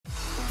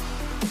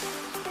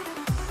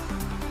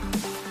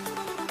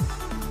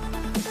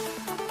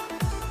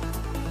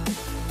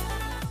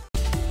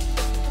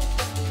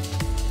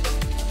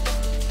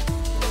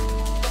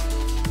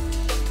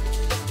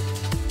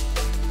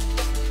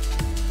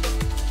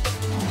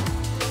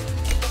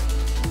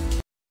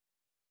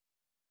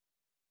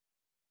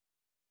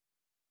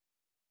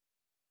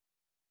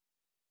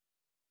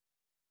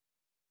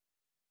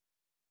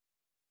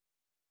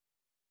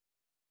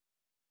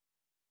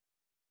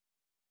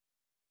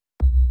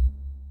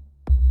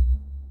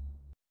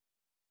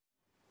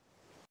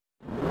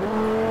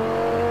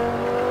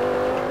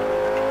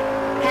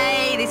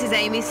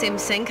Amy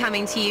Simpson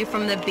coming to you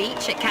from the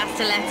beach at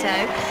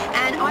Castelletto,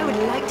 and I would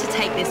like to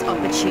take this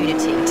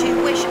opportunity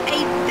to wish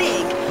a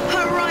big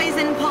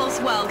Horizon Pulse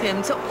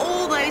welcome to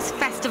all those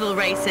festival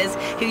racers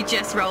who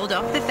just rolled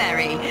off the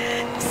ferry.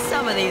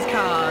 Some of these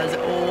cars,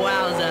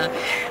 wowza.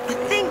 I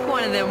think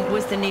one of them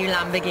was the new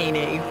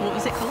Lamborghini. What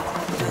was it called?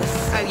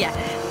 Oh yeah,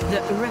 the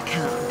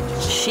Huracan.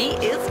 She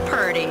is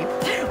pretty.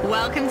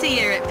 Welcome to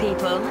Europe,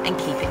 people, and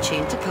keep it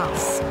tuned to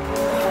Pulse.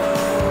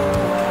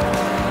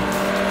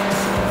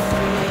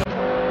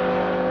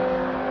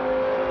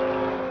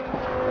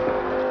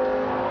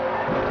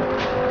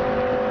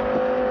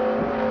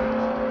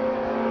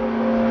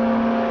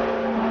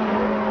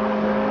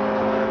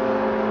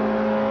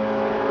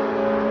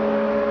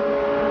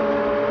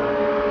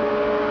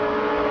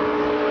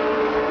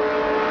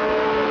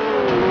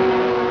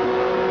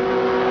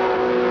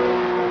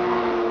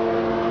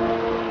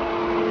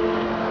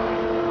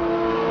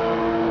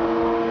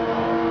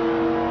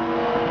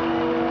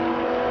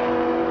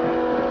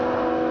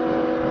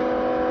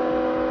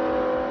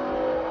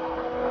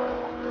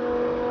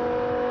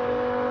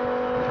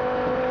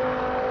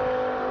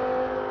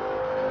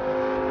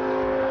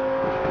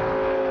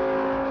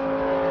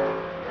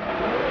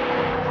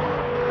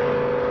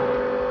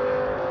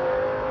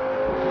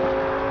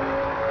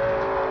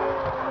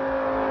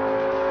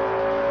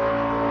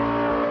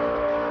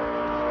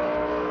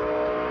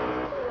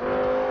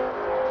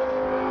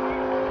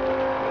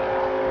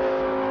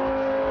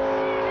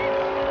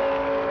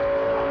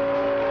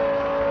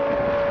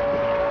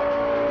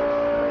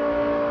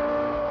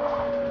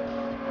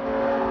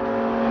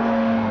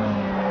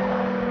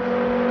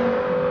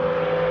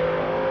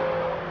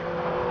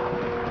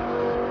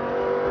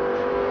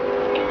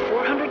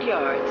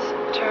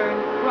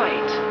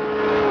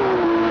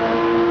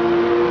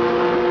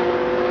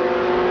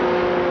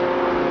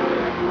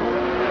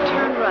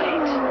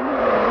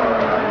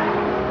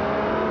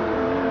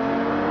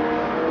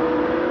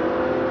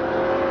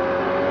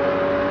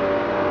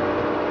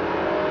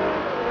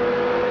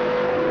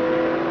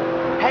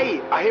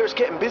 I hear it's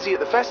getting busy at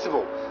the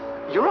festival.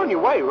 You're on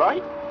your way,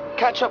 right?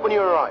 Catch up when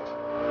you arrive.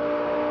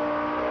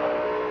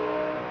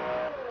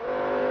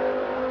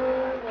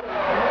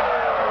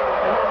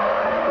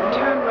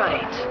 Turn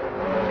right.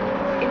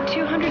 In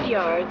 200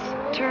 yards,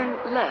 turn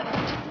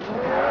left.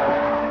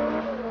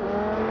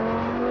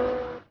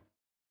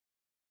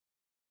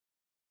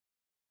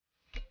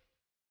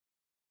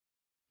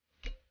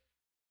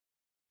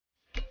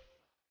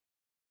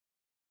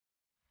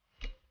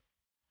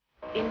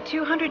 In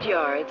 200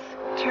 yards,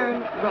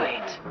 turn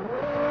right.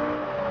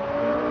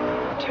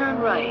 Turn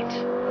right.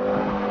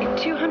 In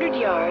 200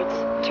 yards,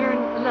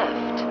 turn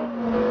left.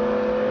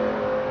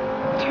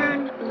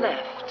 Turn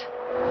left.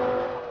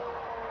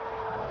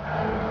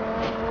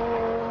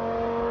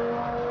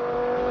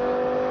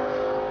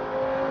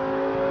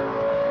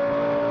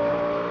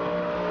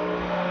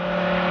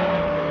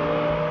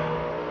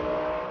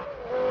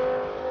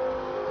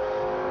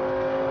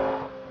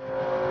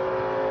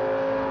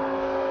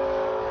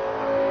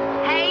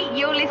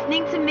 You're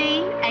listening to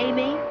me,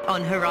 Amy,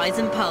 on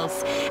Horizon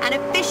Pulse, an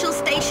official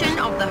station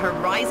of the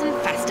Horizon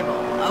Festival.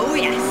 Oh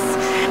yes,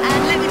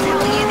 and let me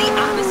tell you, the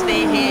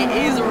atmosphere here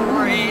is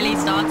really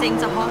starting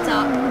to hot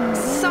up.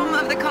 Some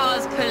of the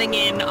cars pulling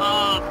in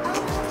are,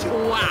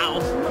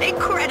 wow,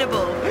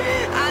 incredible.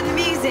 And the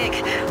music,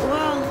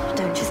 well,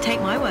 don't just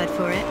take my word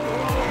for it.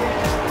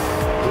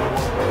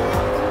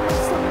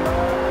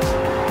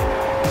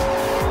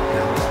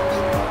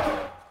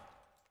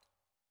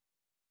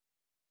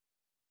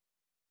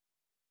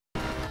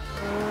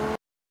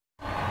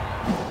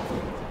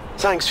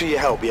 Thanks for your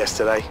help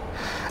yesterday.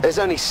 There's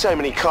only so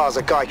many cars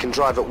a guy can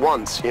drive at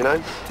once, you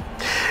know?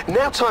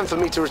 Now time for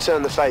me to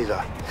return the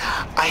favor.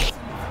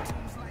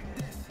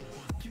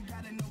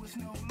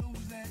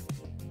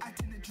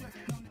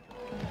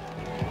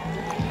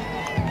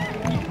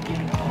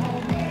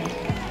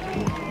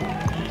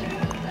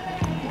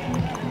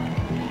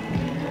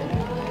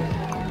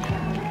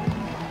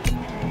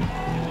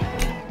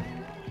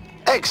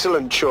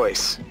 Excellent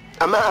choice.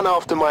 A man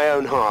after my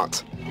own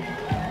heart.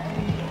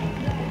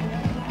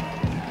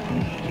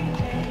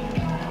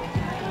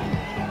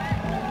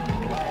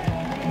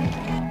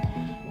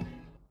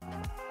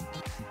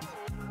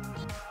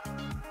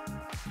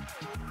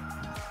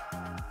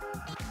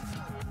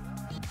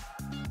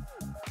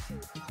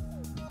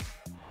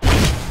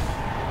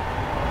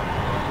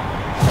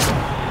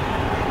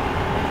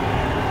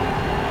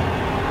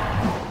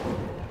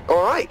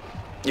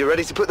 You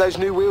ready to put those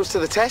new wheels to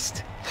the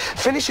test?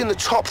 Finish in the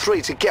top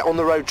 3 to get on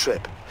the road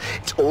trip.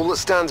 It's all that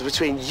stands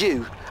between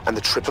you and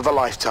the trip of a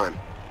lifetime.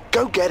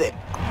 Go get it.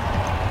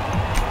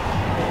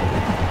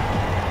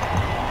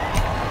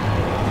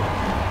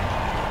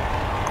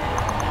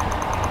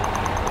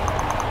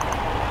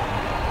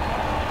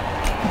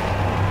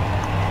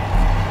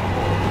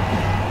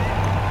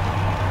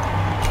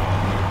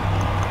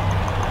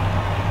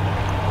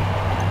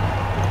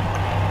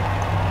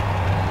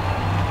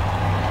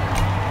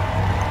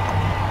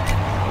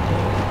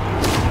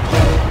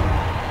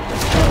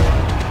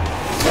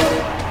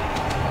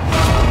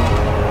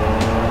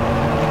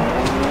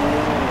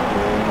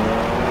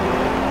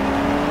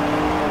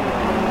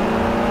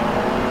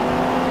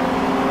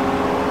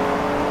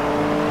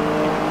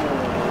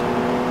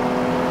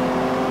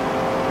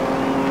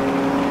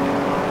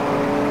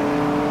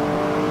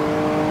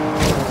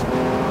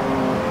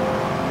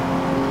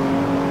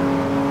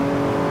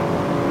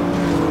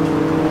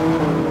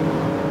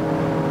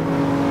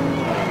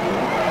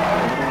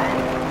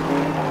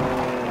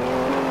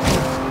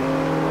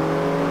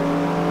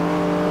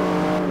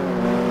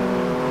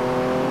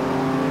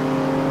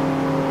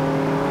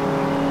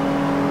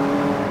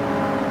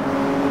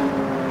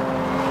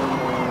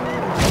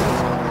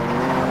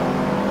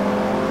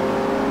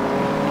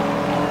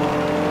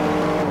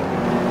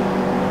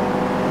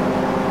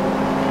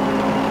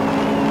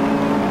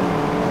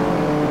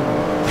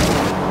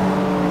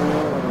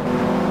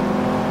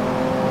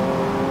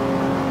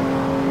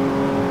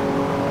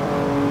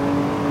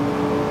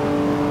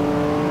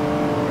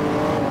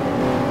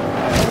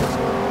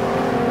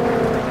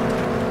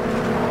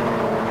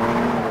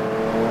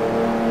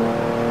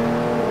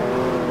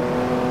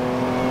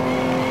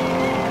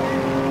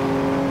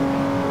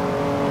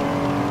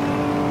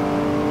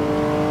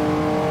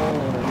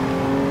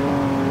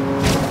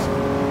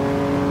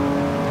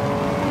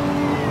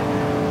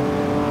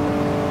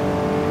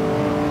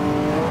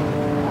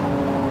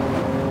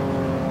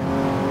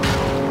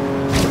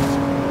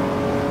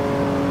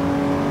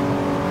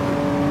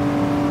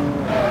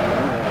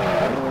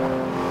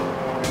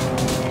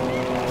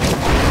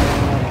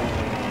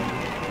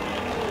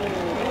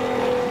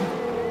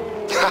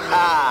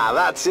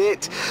 That's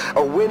it.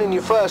 A win in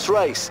your first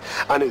race.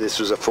 I knew this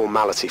was a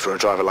formality for a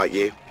driver like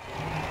you.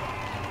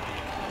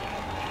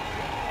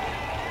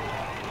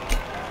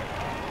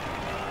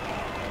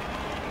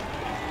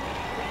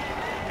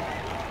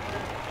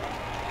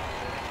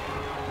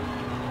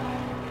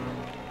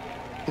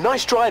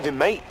 Nice driving,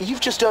 mate.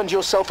 You've just earned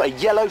yourself a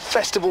yellow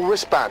festival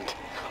wristband.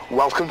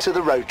 Welcome to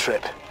the road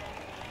trip.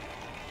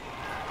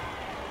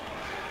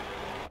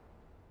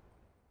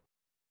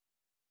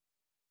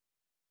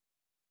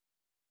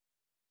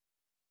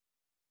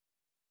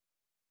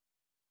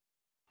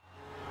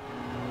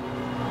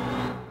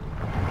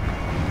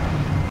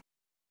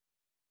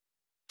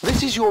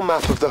 This is your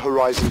map of the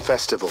Horizon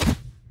Festival.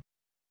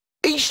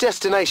 Each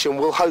destination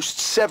will host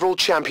several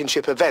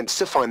championship events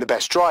to find the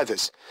best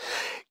drivers.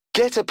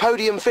 Get a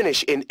podium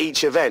finish in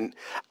each event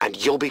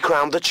and you'll be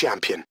crowned the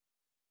champion.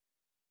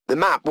 The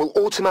map will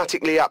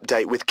automatically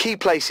update with key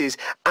places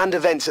and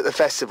events at the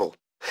festival.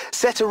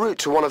 Set a route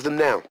to one of them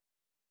now.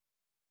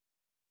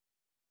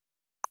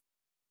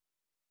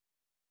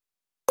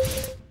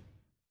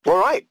 All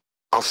right,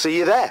 I'll see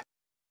you there.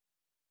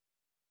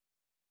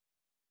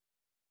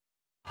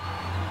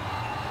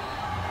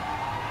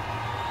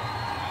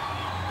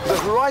 The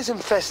Horizon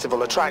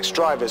Festival attracts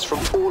drivers from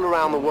all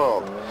around the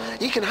world.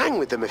 You can hang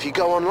with them if you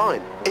go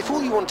online. If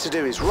all you want to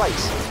do is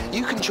race,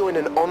 you can join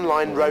an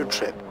online road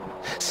trip.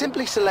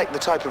 Simply select the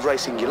type of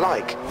racing you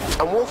like,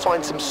 and we'll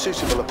find some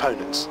suitable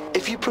opponents.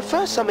 If you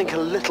prefer something a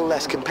little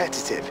less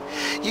competitive,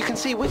 you can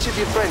see which of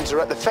your friends are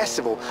at the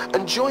festival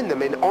and join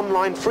them in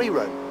online free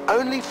roam.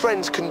 Only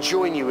friends can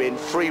join you in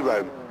free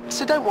roam,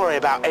 so don't worry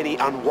about any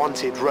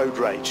unwanted road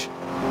rage.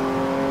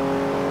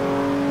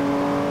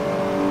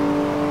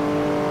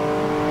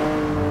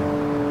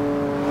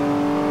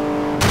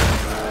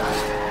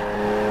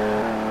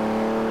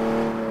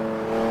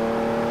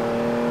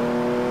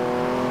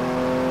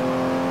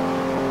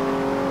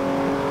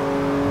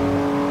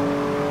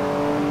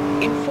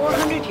 In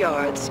 400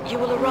 yards, you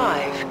will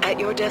arrive at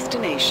your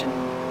destination.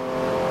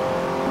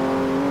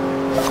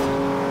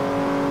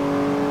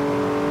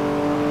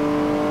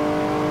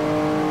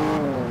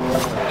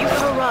 You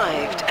have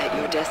arrived at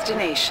your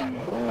destination.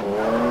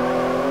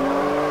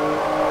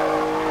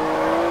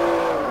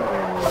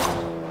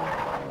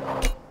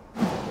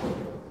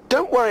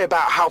 Don't worry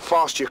about how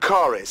fast your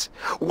car is.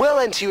 We'll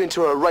enter you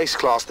into a race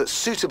class that's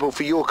suitable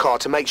for your car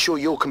to make sure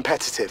you're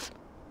competitive.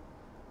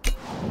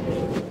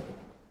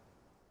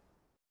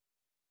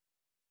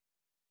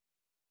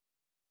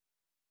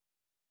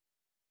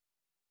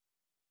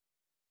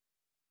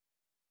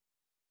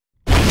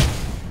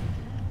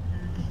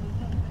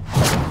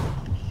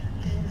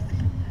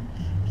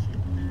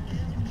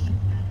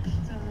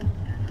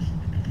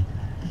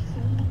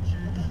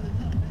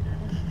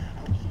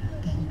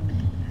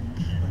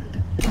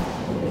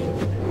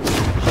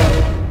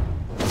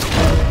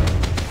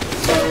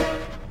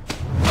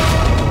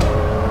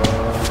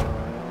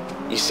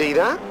 See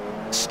that?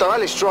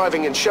 Stylish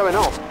driving and showing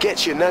off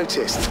gets you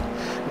noticed.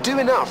 Do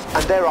enough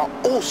and there are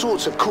all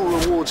sorts of cool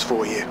rewards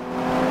for you.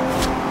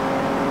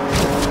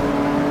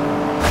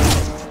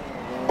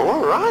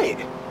 All right.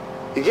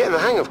 You're getting the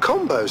hang of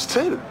combos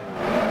too.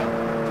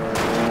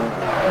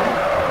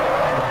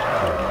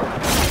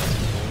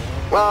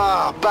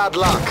 Ah, bad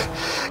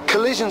luck.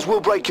 Collisions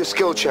will break your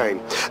skill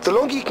chain. The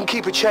longer you can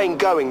keep a chain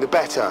going, the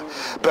better.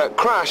 But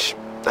crash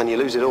and you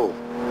lose it all.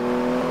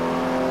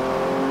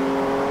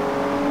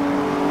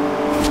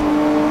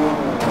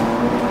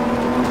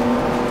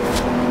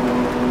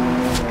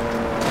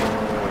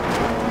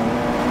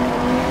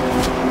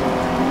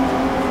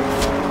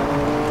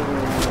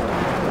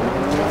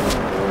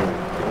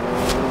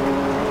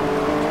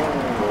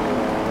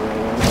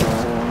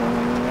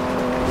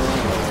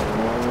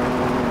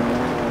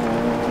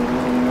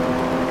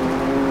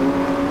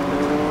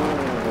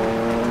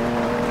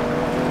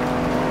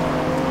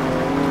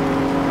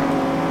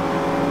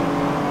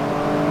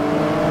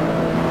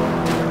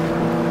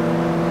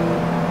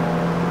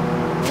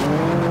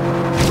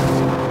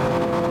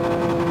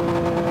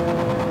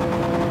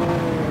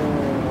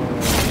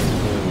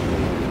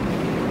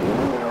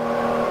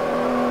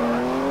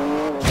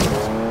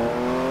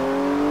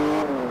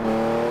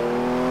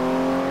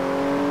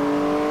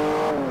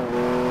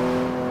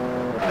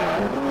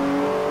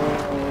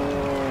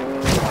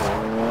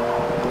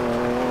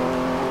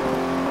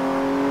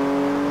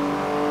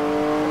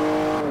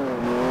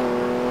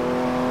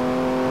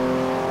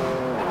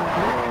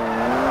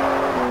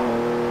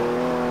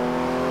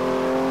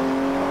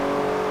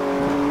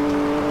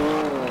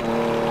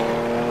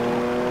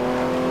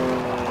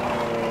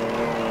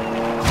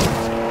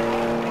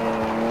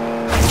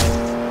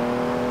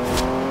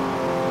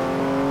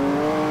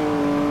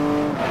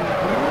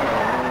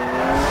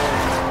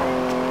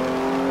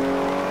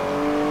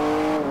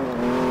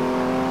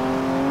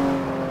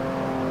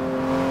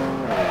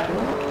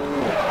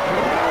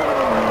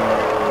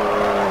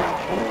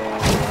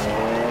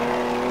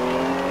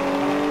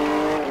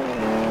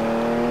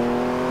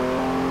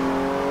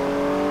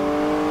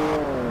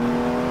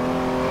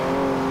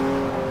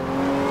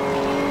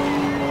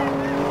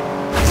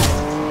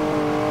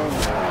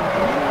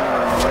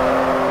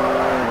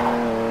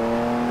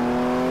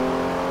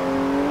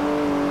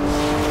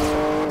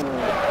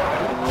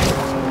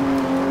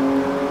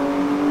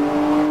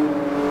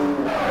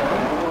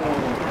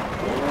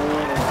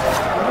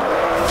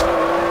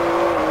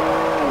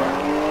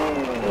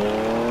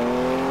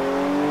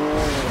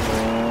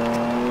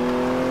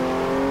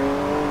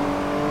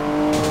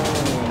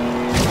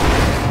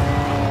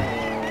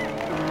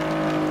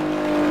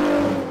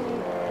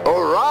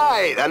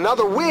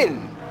 another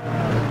win!